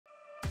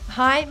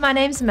Hi, my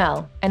name's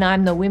Mel, and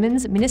I'm the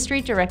Women's Ministry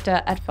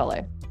Director at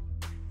Follow.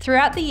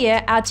 Throughout the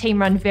year, our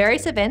team run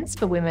various events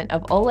for women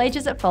of all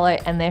ages at Follow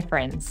and their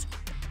friends.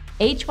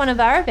 Each one of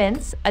our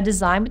events are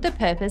designed with the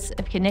purpose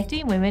of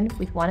connecting women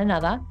with one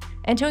another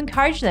and to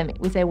encourage them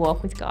with their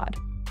walk with God.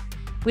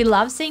 We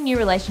love seeing new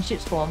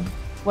relationships form,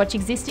 watch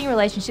existing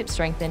relationships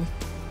strengthen,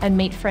 and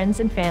meet friends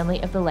and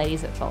family of the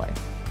ladies at Follow.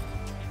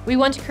 We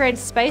want to create a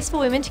space for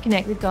women to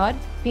connect with God,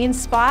 be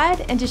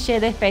inspired, and to share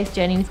their faith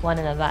journey with one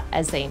another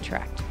as they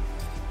interact.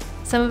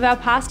 Some of our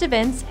past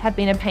events have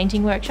been a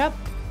painting workshop,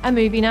 a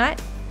movie night,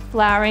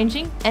 flower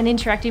arranging, and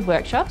interactive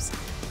workshops,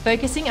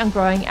 focusing on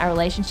growing our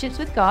relationships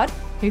with God,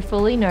 who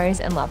fully knows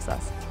and loves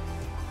us.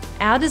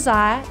 Our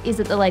desire is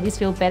that the ladies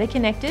feel better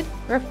connected,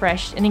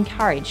 refreshed, and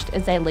encouraged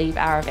as they leave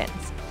our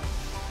events.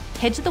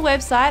 Head to the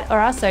website or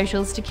our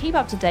socials to keep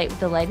up to date with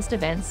the latest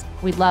events.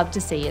 We'd love to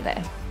see you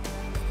there.